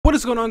What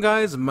is going on,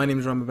 guys? My name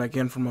is Ramen, back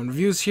again from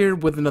Reviews here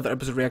with another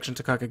episode reaction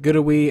to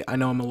Kakegurui. I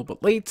know I'm a little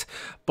bit late,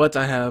 but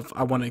I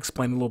want to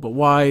explain a little bit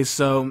why.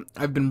 So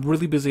I've been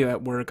really busy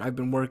at work. I've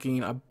been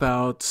working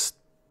about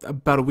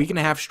a week and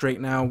a half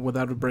straight now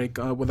without a break,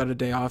 without a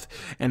day off,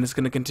 and it's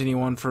going to continue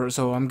on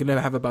so I'm going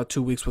to have about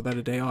 2 weeks without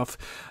a day off,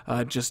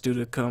 just due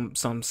to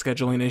some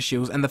scheduling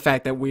issues and the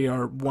fact that we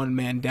are one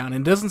man down.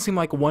 And it doesn't seem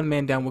like one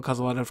man down would cause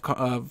a lot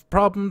of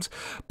problems,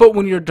 but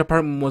when your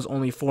department was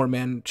only 4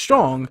 men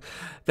strong,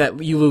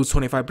 that you lose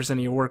 25% of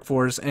your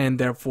workforce, and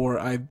therefore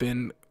I've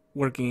been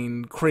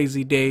working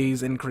crazy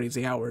days and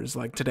crazy hours.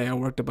 Like today I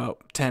worked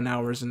about 10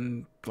 hours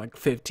and like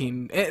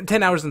 10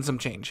 hours and some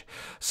change.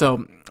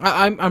 So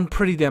I'm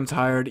pretty damn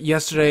tired.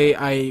 Yesterday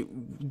I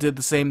did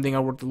the same thing. I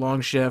worked a long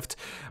shift,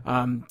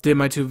 did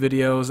my 2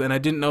 videos, and I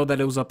didn't know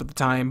that it was up at the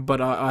time, but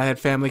I had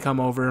family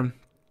come over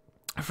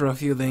for a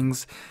few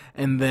things,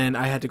 and then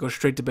I had to go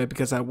straight to bed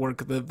because I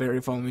work the very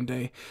following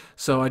day.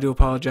 So I do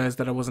apologize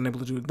that I wasn't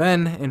able to do it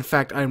then. In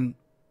fact, I'm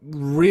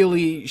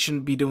really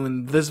shouldn't be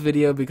doing this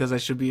video because I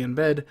should be in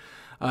bed,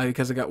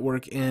 because I got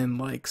work in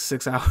like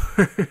 6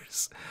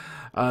 hours.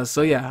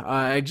 So yeah,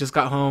 I just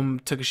got home,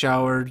 took a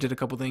shower, did a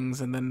couple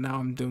things, and then now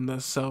I'm doing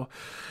this. So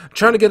I'm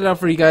trying to get it out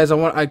for you guys.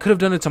 I could have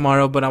done it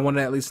tomorrow, but I want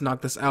to at least knock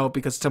this out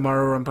because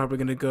tomorrow I'm probably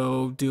gonna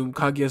go do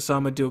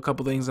Kaguya-sama, do a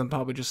couple things, and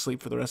probably just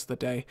sleep for the rest of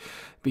the day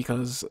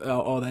because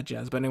all that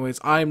jazz. But anyways,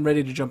 I'm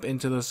ready to jump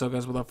into this. So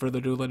guys, without further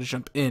ado, let us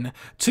jump in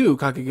to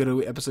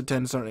Kakegurui episode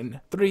 10, starting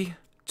in 3,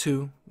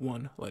 2,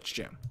 1, let's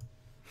jam.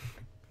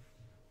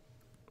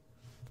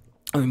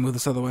 Let me move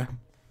this other way.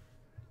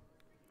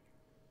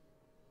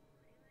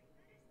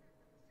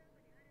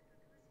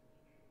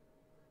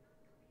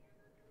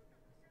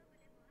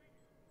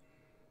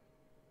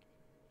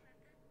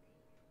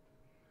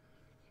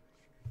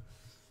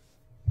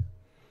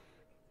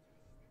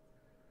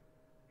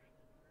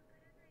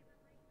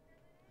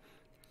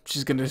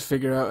 She's gonna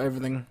figure out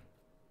everything.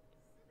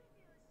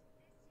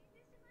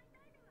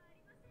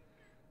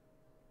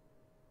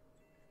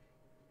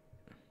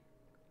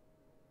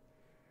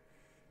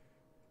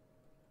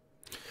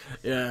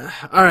 Yeah.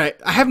 Alright.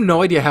 I have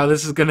no idea how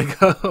this is gonna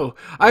go.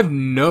 I have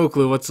no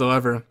clue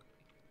whatsoever.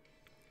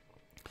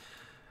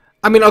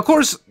 I mean, of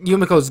course,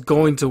 Yumiko's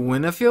going to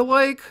win, I feel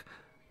like.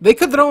 They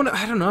could throw in...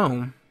 I don't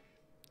know.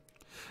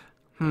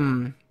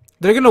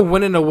 They're gonna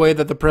win in a way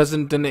that the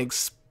president didn't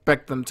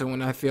expect them to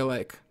win, I feel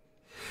like.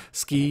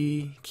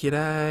 Ski,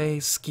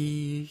 kirai,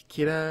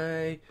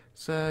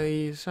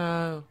 sai,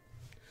 sao.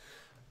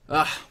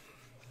 Ah.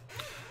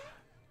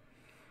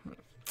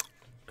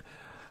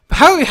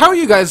 How are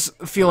you guys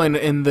feeling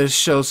in this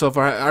show so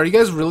far? Are you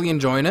guys really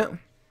enjoying it?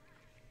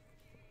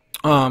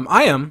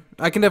 I am.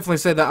 I can definitely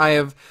say that I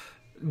have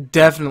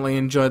definitely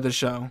enjoyed the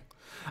show.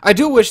 I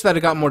do wish that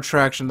it got more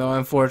traction, though,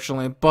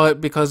 unfortunately, but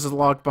because it's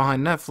locked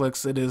behind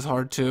Netflix, it is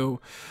hard to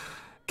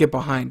get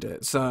behind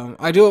it. So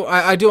I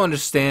do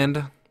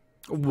understand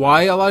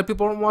why a lot of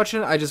people aren't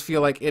watching it. I just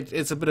feel like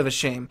it's a bit of a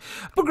shame.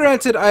 But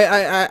granted,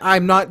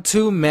 I'm not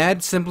too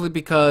mad simply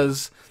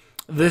because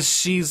this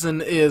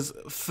season is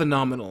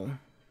phenomenal.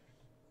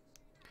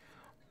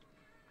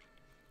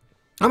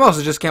 I'm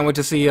also just can't wait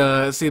to see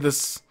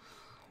this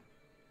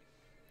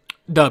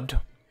dubbed,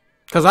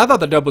 because I thought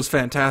the dub was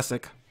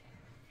fantastic.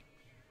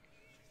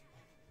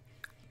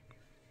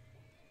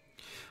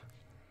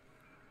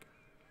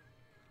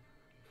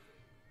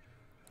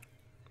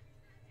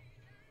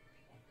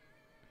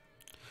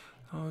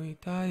 I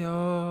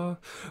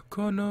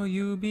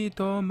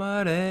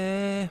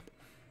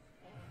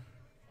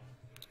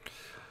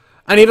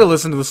need to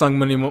listen to the song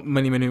many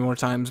more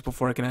times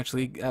before I can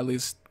actually at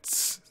least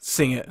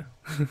sing it.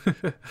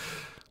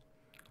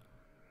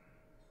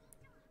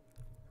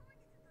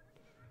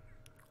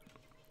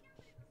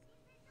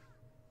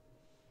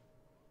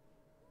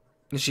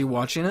 Is she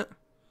watching it?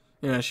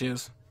 Yeah, she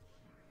is.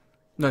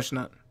 No, she's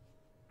not.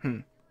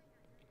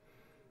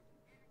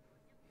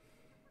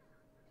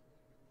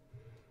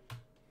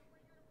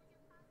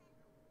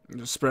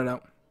 Just spread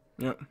out.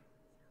 Yep.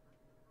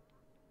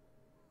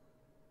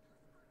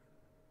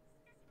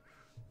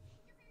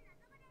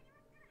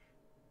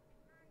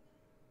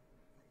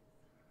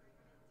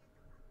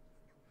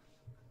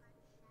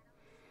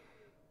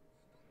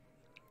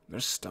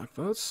 There's stock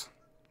votes.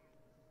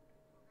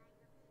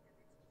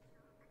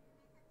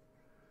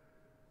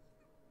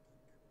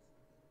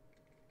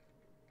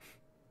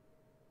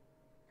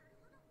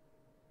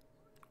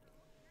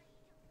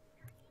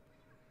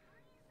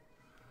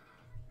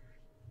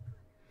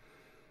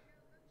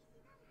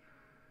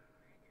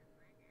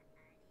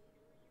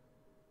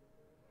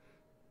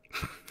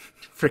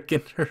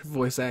 Freaking her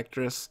voice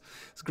actress.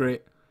 It's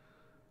great.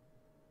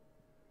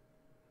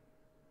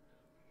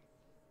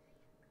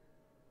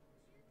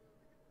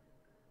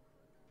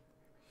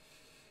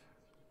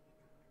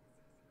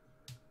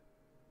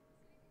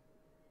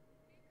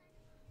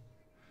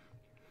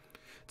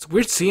 It's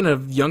weird seeing a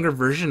younger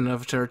version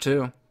of her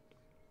too.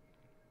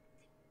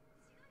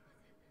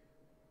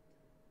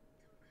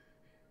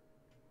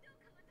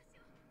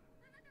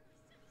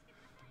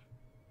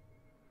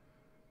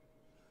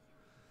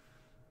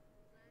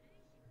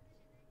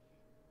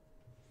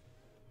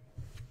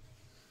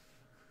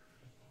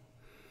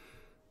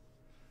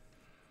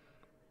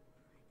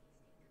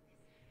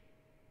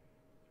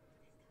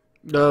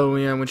 Oh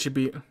yeah, when she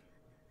beat.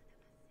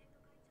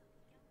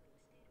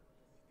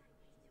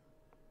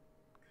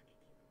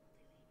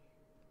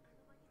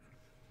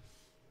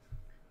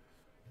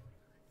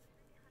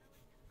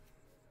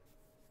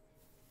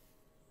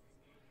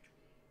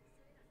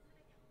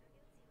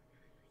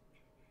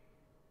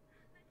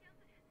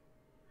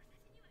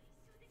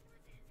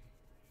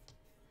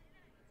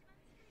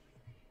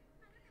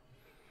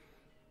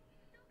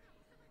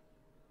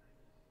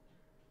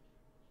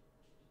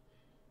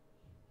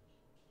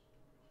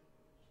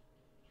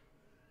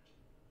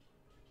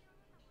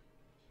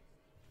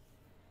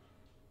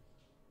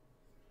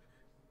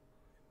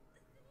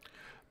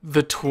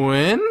 The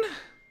twin?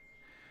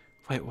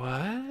 Wait,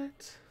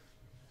 what?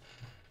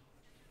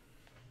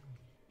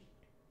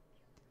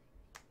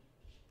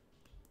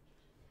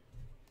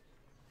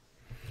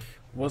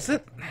 Was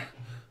it?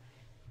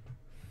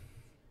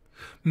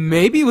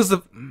 Maybe it was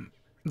the.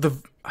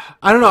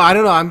 I don't know. I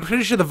don't know. I'm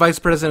pretty sure the vice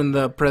president and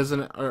the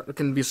president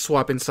can be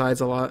swapping sides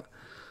a lot.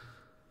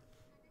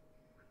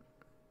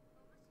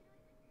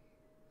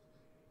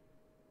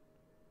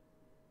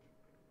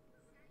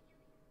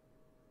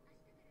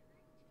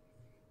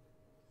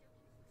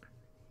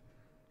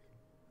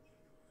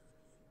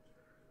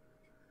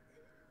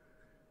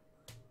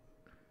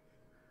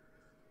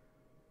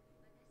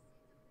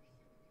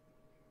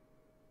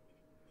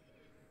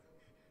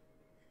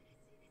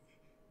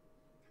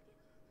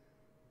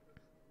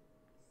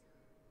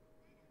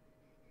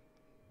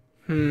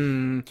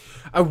 Hmm.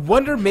 I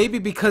wonder maybe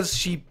because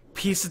she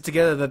pieced it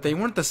together that they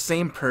weren't the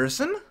same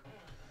person.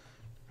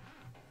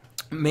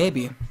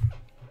 Maybe.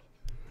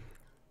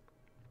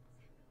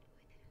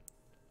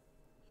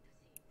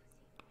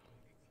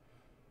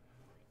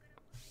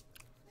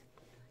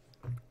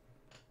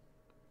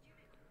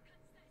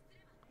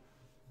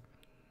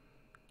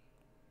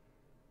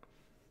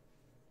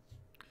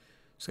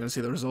 Just gonna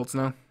see the results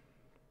now.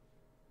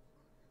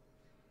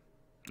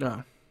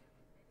 Oh.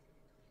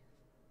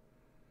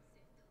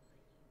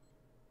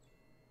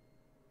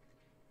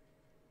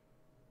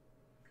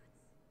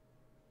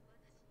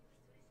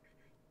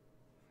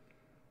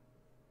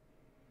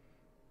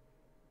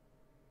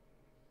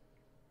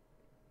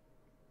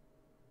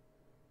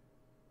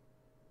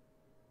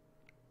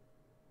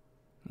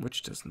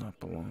 Which does not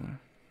belong.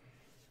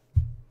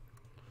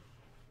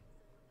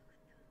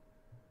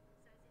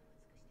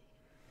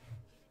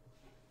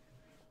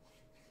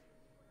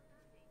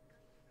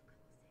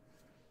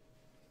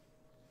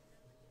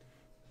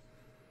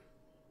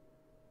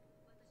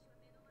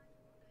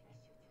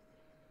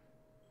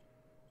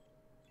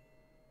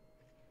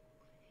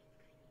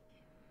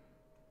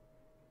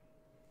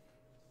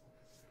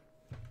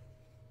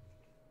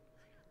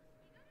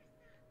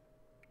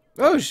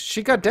 Oh,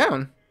 she got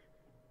down.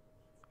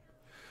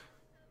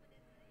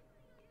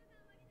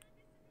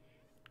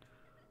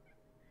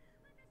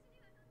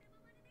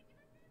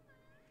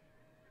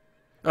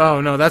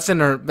 Oh no, that's in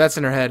her. That's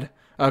in her head.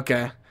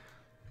 Okay.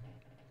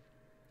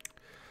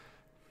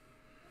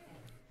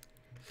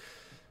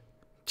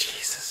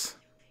 Jesus.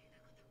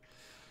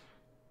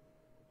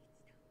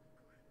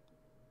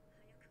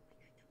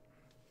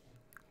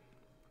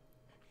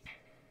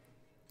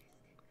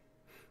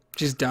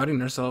 She's doubting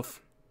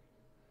herself.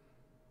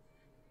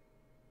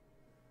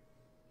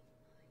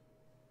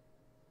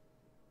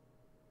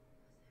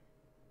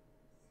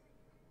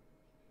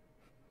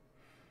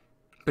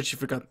 But she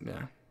forgot.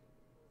 Yeah.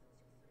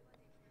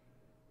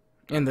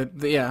 And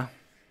the yeah.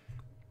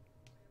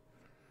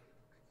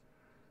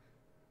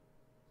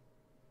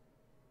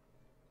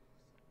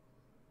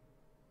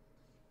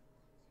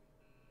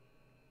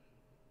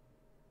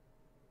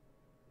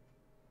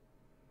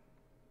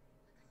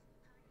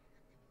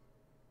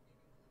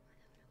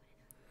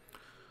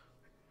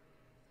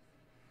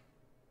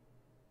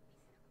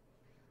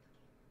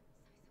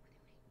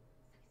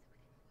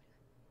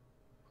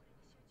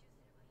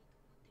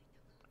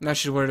 Now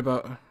she's worried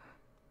about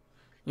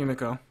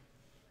Yumiko.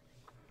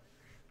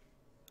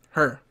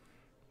 Her.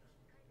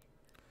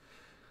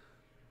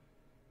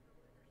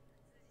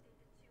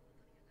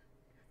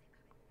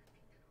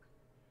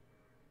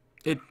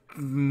 It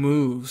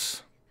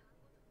moves.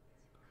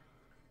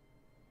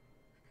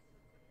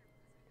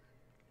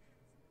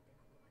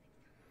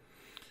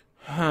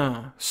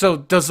 Huh. So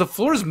does the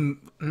floors? I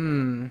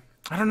don't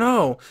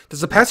know.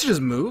 Does the passages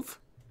move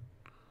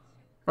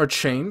or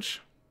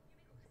change?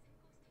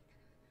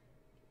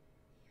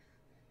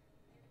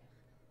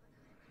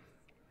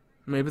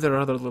 Maybe there are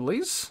other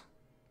lilies.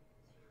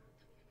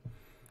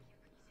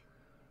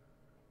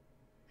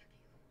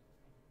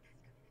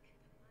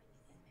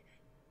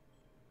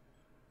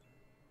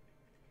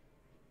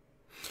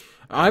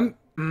 I'm.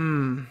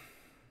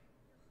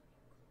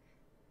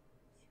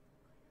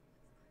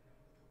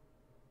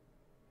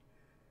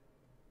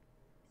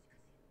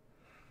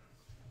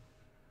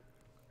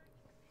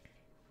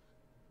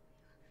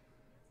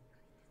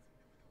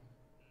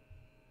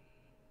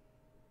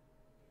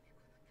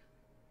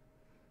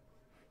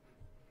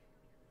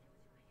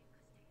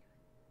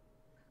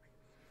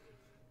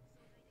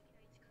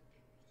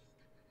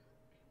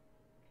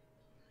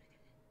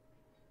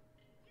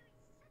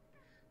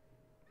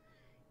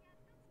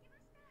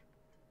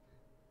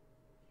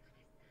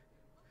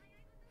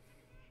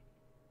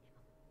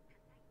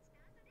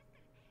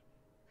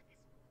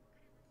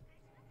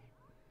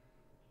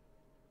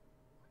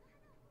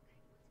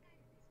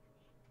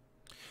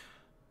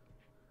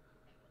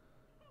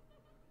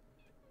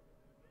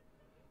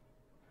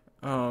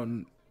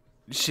 Oh,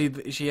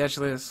 she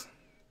actually is.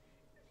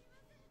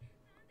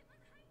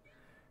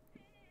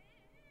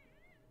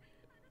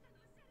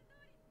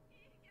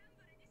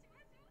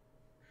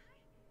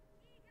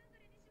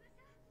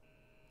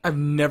 I've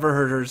never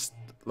heard her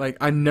like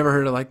I never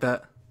heard it like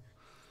that.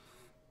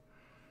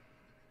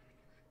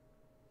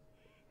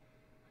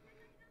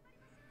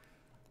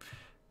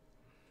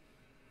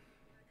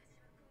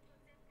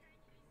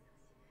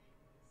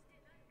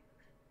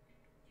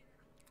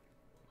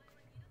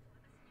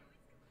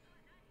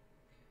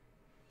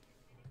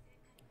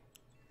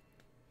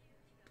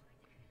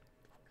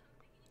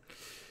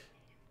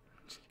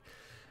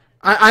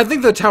 I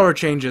think the tower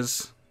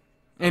changes,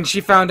 and she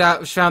found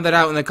that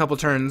out in a couple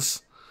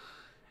turns,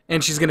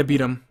 and she's gonna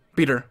beat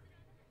her.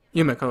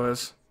 Yumiko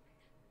is.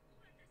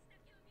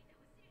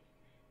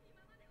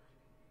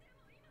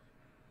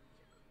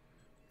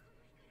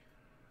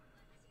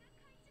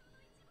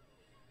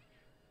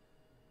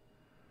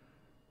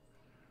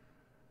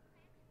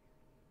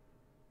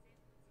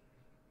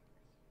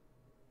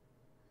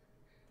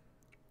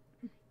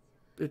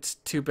 It's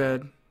too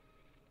bad.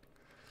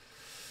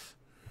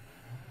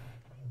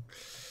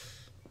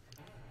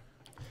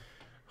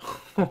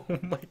 Oh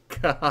my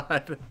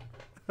god.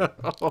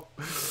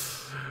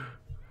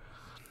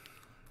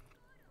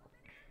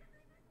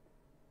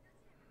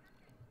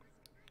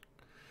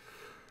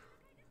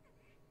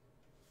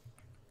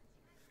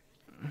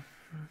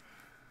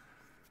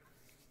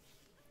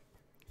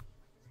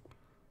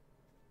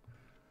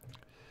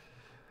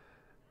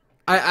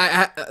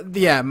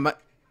 Yeah.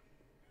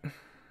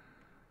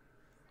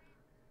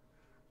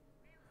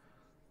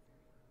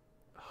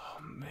 Oh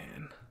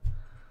man.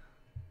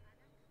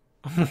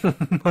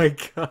 Oh my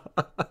god.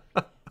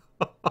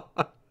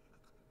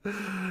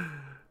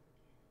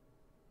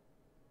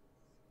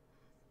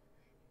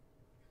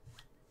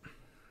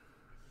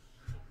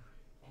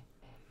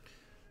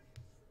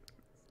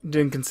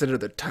 Didn't consider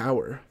the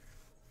tower.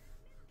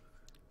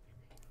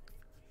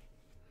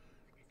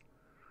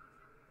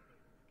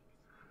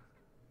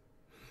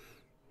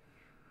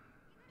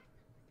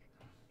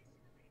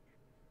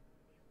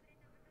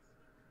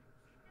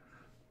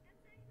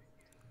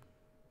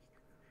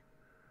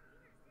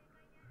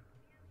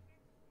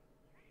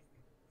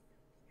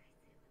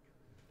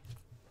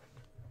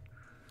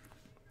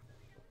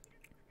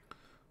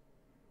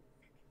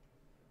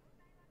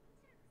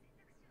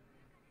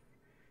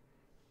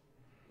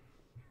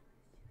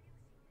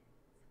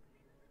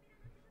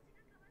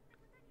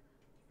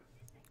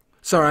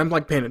 Sorry, I'm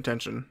like paying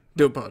attention.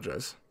 Do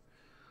apologize.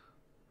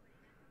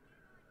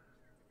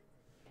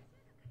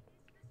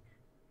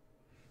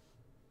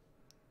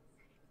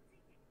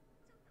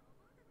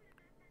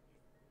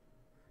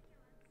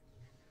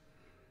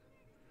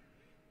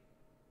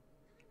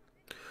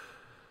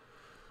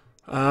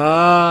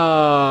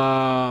 Ah.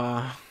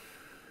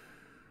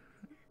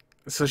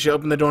 So she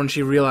opened the door and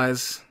she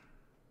realized.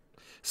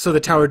 So the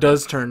tower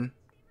does turn.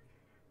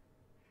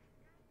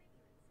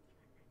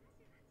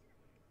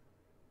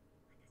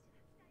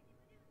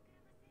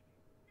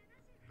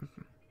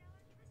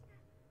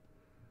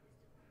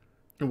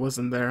 It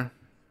wasn't there.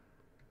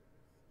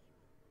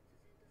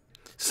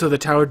 So the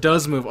tower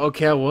does move.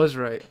 Okay, I was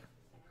right.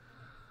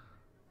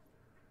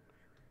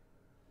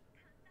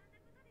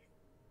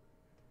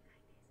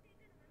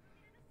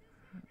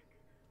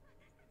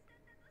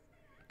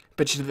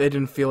 But they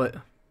didn't feel it.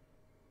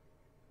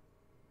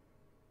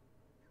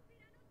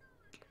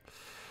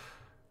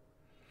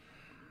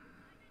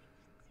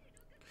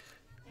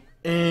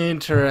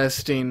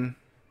 Interesting.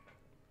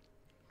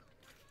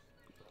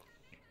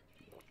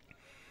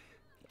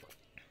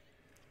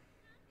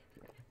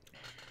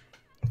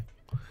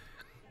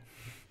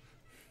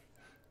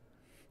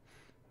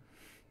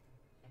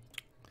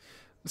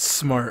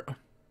 Smart.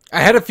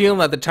 I had a feeling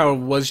that the tower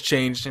was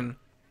changed in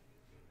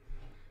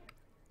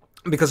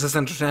because of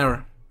Central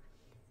Tower.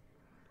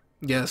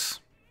 Yes.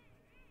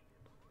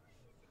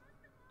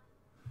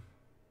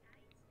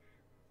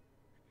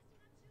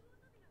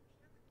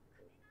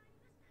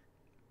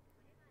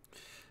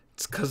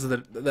 It's because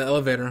of the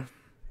elevator.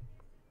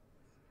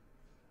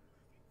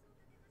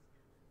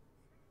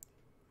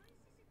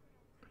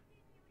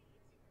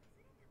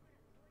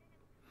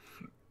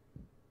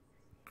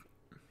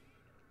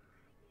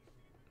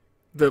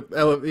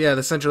 Yeah,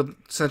 the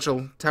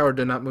central tower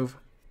did not move.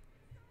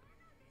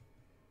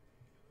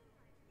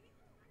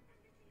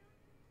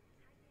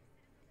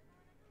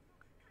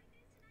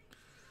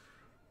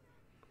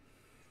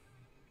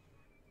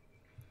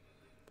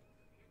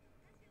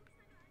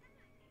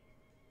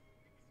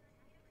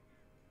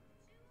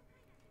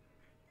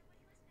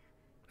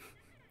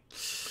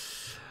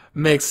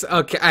 Makes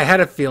okay. I had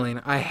a feeling.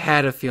 I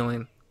had a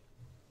feeling.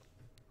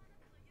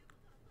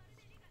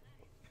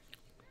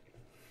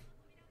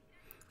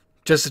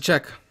 Just to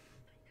check.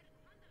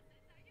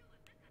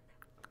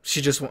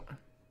 She just wa-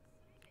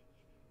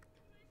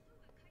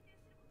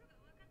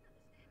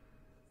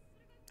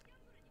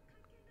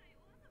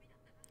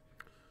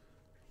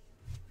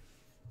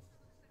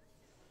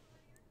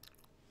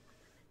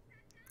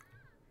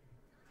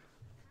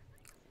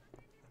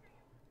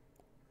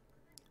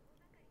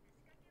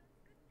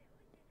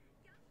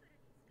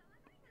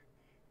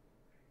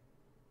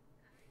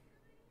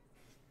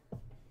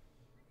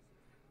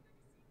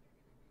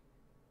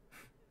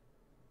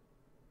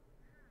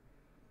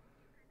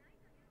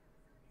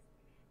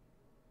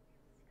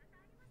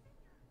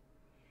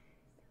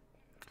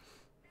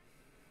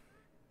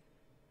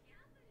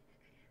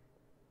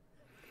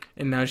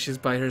 And now she's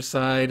by her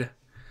side.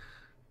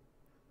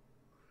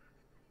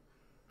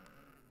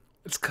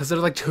 It's because they're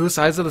like two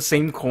sides of the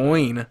same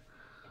coin.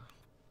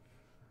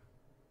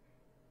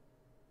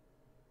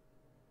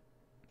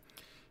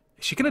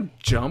 Is she gonna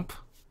jump?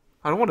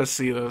 I don't want to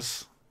see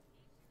this.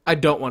 I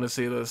don't want to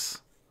see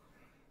this.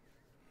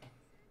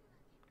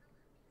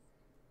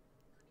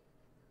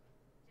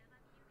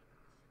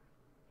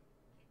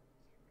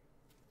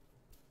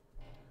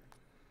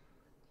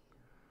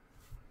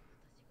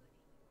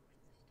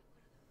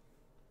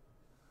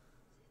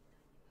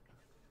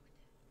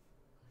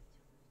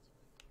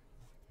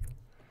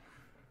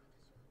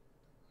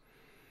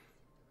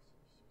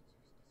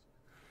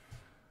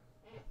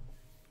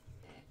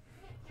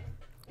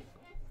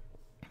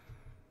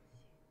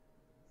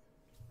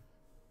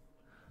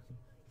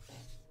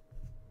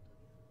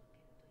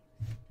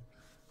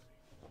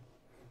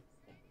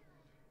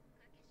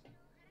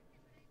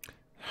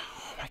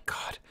 Oh my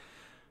god.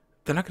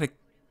 They're not gonna.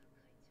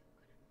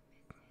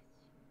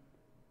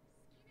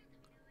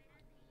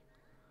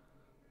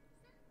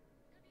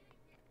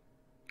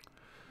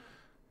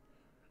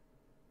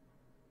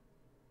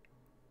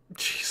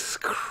 Jesus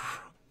Christ.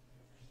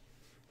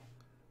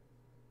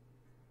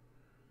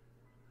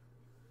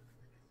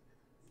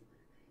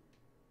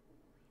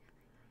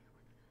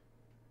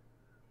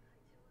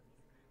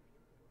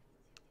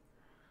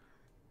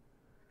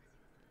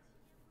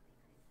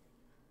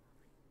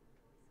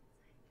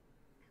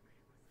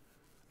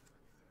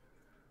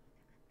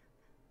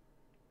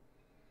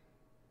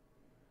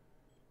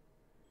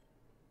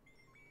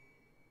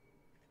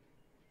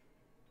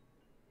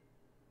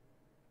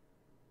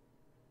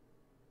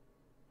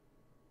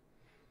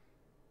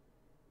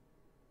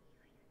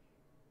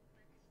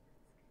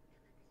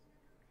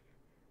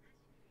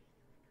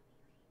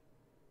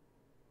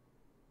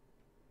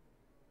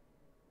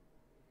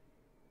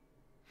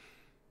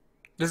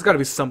 There's gotta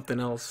be something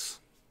else.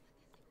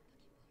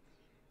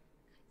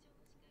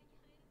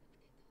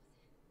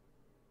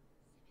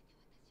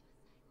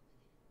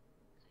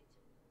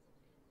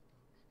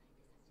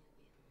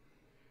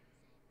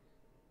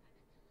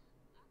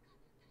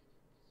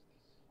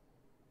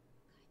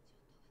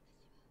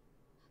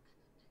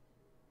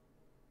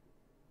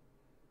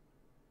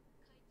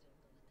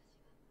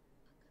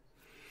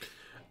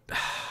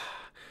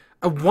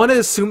 I want to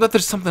assume that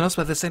there's something else,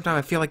 but at the same time,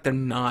 I feel like they're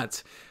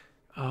not.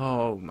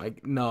 Oh my,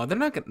 no, they're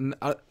not gonna.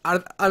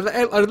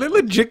 Are they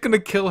legit gonna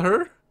kill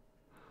her?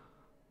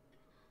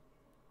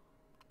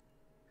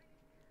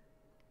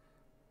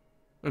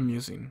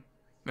 Amusing.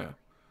 Yeah.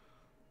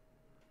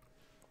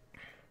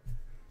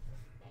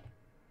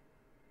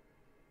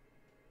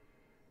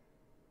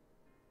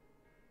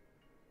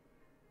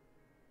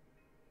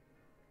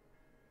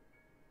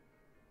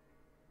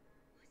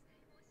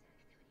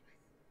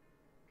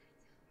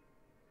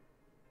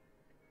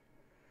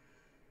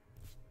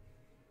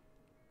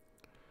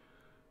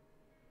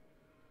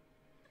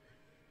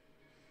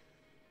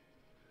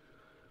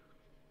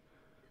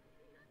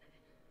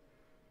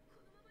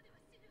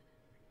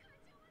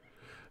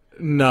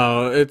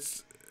 No,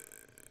 it's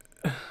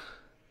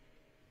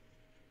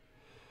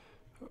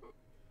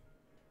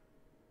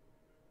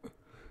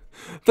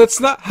that's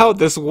not how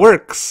this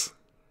works.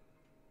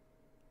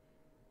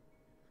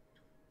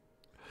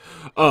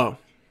 Oh,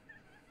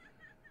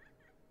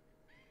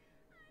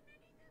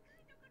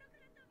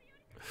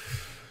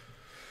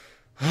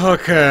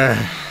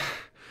 okay.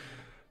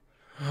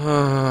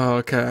 Oh,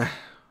 okay.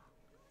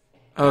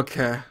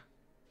 Okay.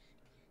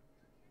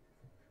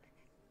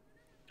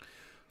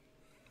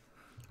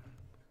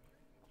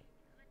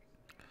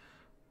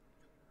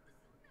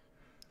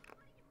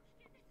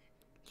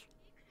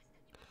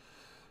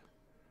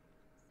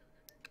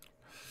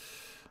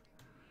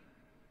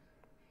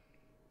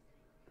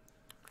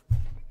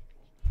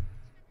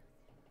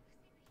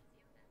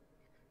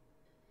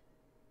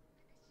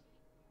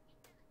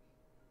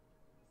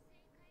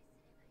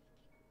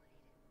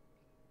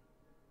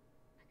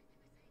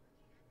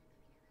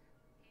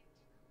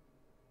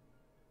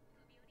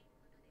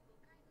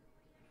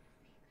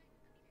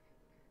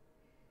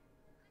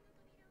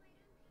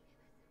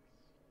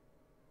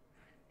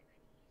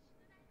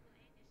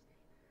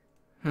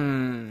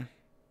 Hmm.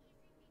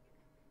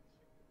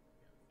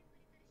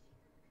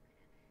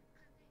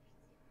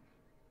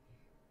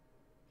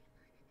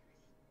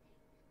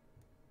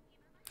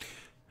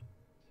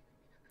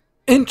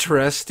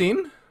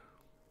 Interesting.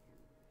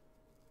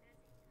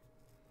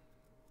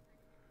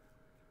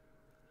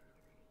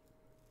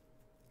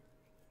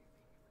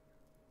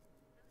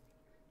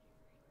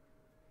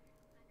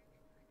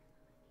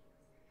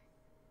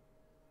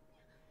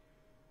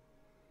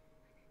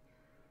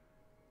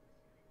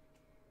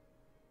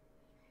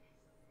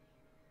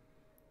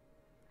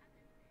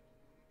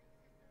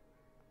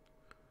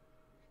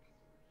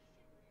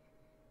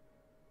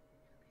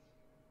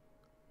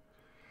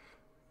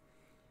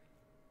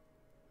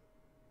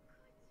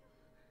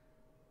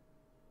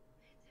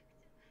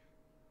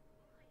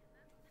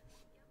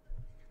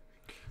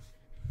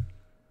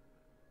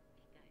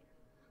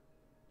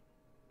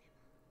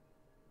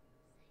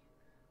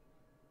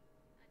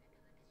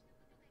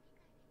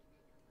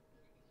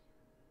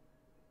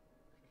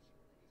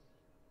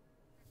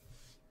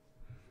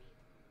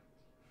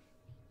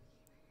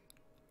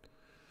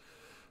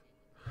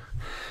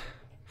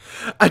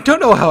 I don't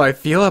know how I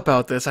feel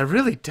about this. I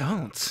really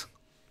don't.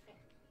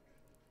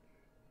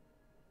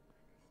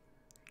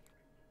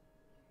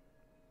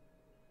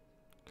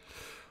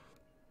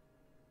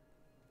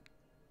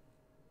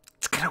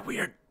 It's kind of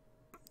weird.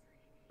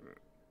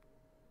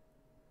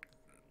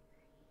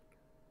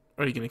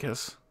 Are you gonna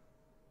kiss?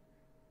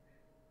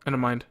 I don't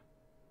mind.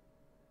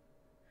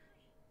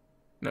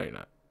 No, you're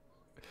not.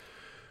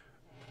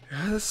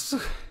 Yeah, this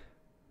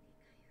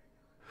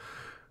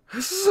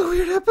is a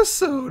weird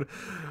episode.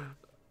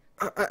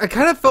 I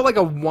kind of felt like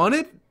I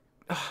wanted.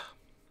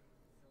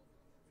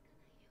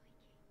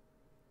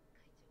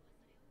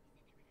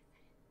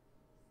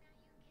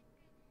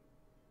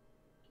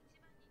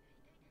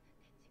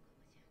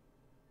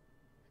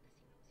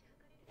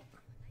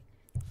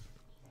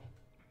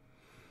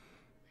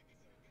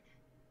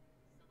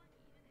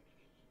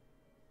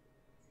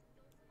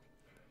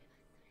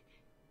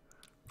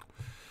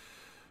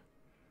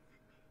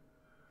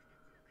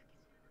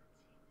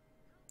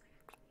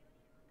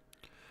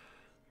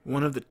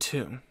 One of the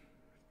two.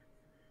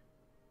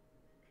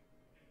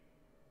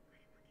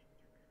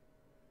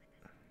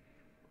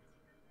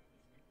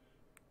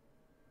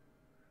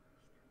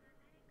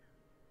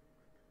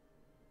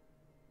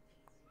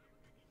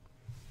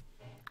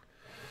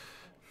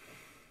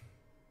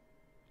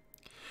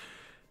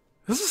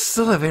 This is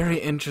still a very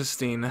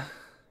interesting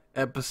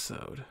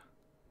episode.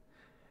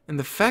 And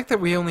the fact that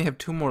we only have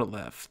two more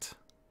left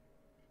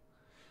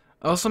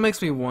also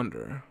makes me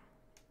wonder.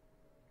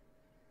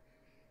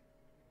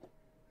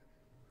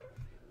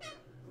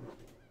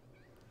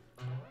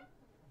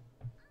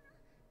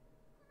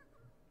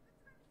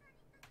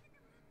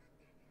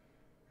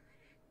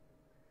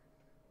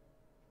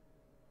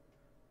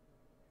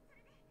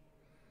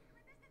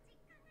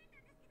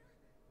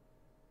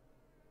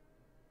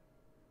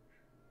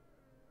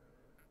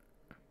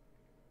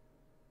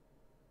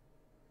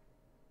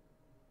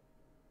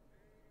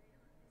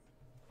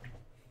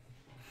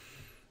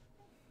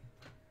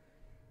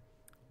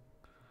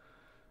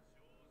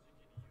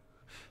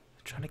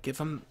 Trying to give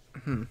him.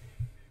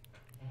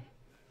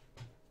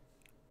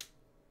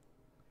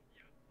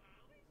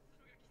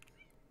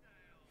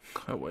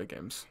 Away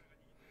games.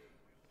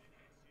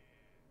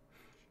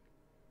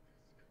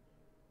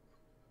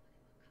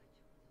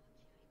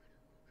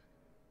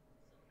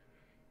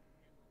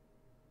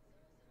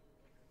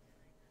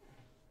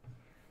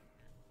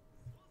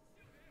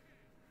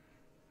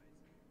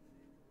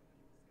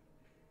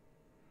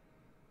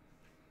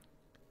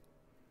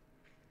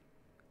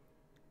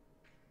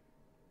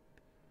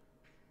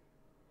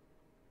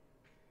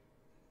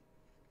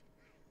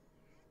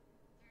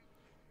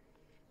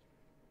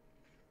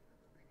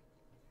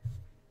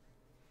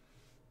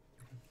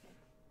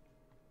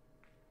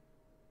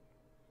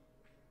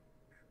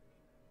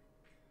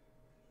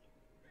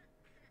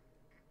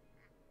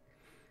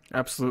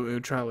 Absolute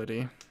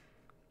neutrality.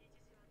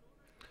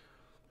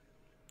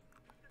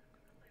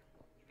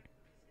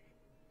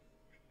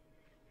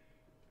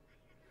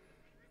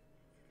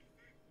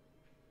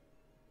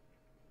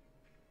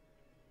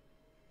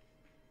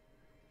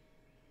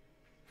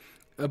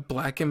 A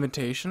black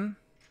invitation?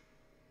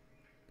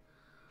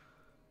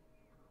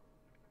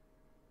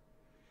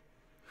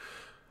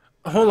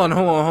 Hold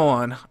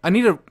on. I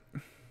need a...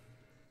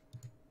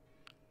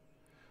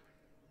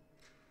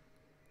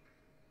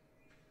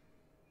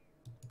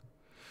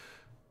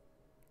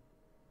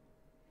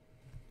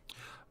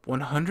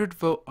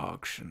 $100-vote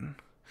auction.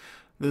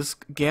 This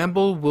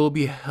gamble will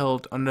be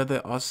held under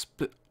the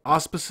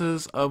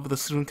auspices of the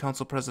Student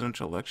Council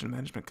Presidential Election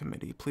Management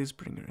Committee. Please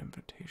bring your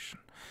invitation.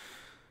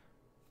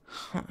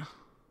 Huh.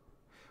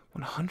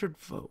 100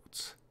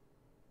 votes.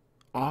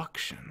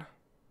 Auction.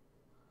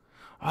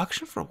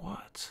 Auction for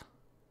what?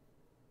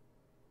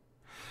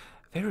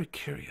 Very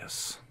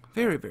curious.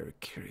 Very, very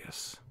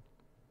curious.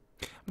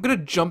 I'm gonna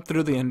jump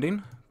through the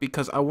ending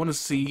because I want to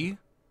see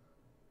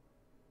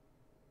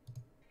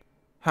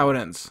how it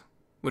ends,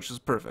 which is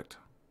perfect.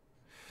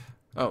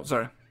 Oh,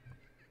 sorry.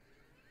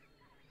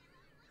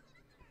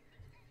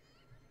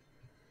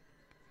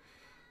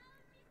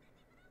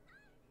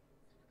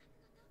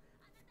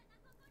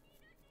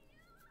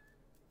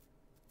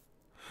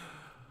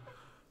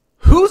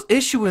 Who's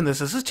issuing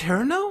this? Is it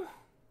Terrano?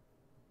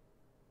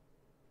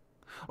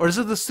 Or is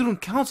it the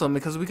student council?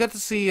 Because we got to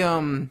see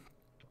one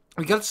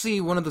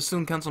of the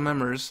student council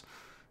members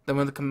that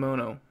went the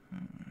kimono.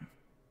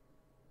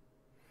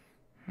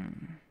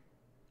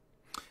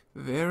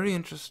 Very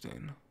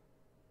interesting.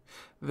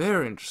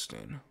 Very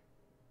interesting.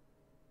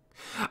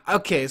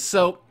 Okay,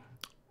 so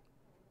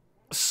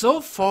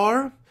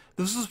far,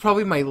 this was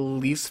probably my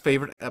least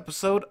favorite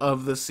episode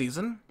of this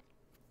season.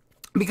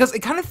 Because it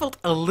kind of felt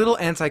a little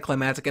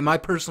anticlimactic, in my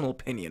personal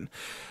opinion.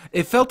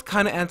 It felt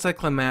kind of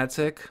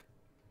anticlimactic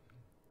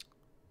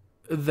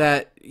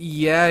that,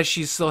 yeah,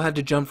 she still had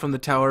to jump from the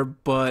tower,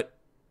 but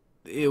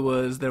there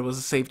was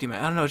a safety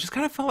man. I don't know, it just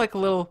kind of felt like a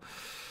little...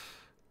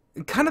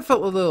 It kind of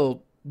felt a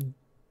little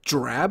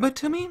drab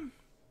to me.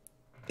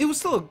 It was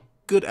still a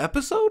good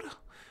episode,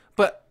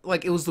 but,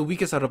 like, it was the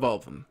weakest out of all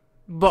of them.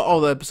 But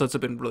all the episodes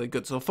have been really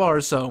good so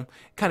far, so it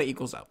kind of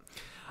equals out.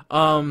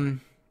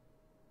 I'm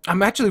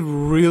actually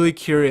really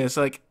curious,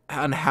 like,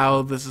 on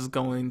how this is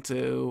going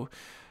to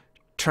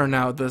turn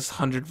out, this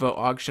 100 vote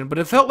auction. But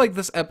it felt like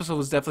this episode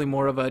was definitely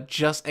more of a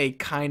just a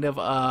kind of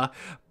a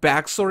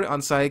backstory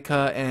on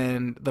Sayaka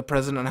and the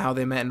president, on how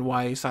they met and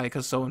why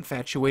Sayaka's so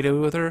infatuated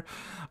with her.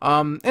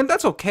 And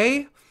that's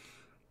okay.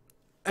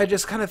 I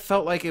just kind of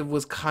felt like it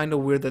was kind of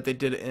weird that they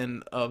did it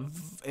in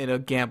a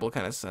gamble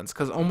kind of sense,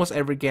 because almost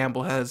every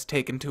gamble has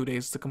taken 2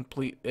 days to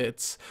complete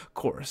its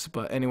course.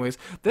 But anyways,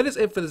 that is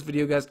it for this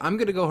video, guys. I'm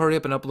gonna go hurry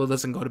up and upload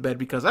this and go to bed,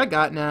 because I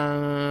got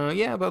now,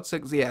 yeah, about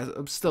 6, yeah,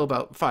 still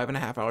about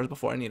 5.5 hours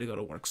before I need to go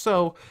to work.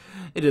 So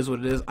it is what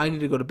it is. I need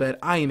to go to bed.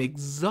 I am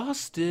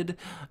exhausted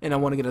and I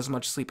want to get as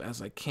much sleep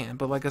as I can.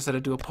 But like I said, I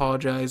do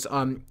apologize.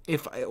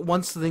 If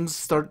once things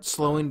start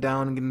slowing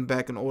down and getting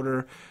back in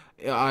order,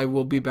 I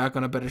will be back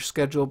on a better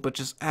schedule, but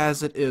just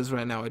as it is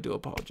right now, I do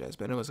apologize.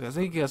 But anyways, guys,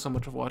 thank you guys so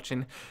much for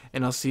watching,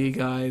 and I'll see you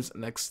guys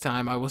next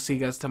time. I will see you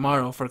guys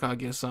tomorrow for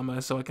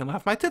Kaguya-sama, so I can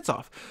laugh my tits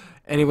off.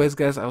 Anyways,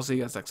 guys, I will see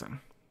you guys next time.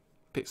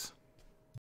 Peace.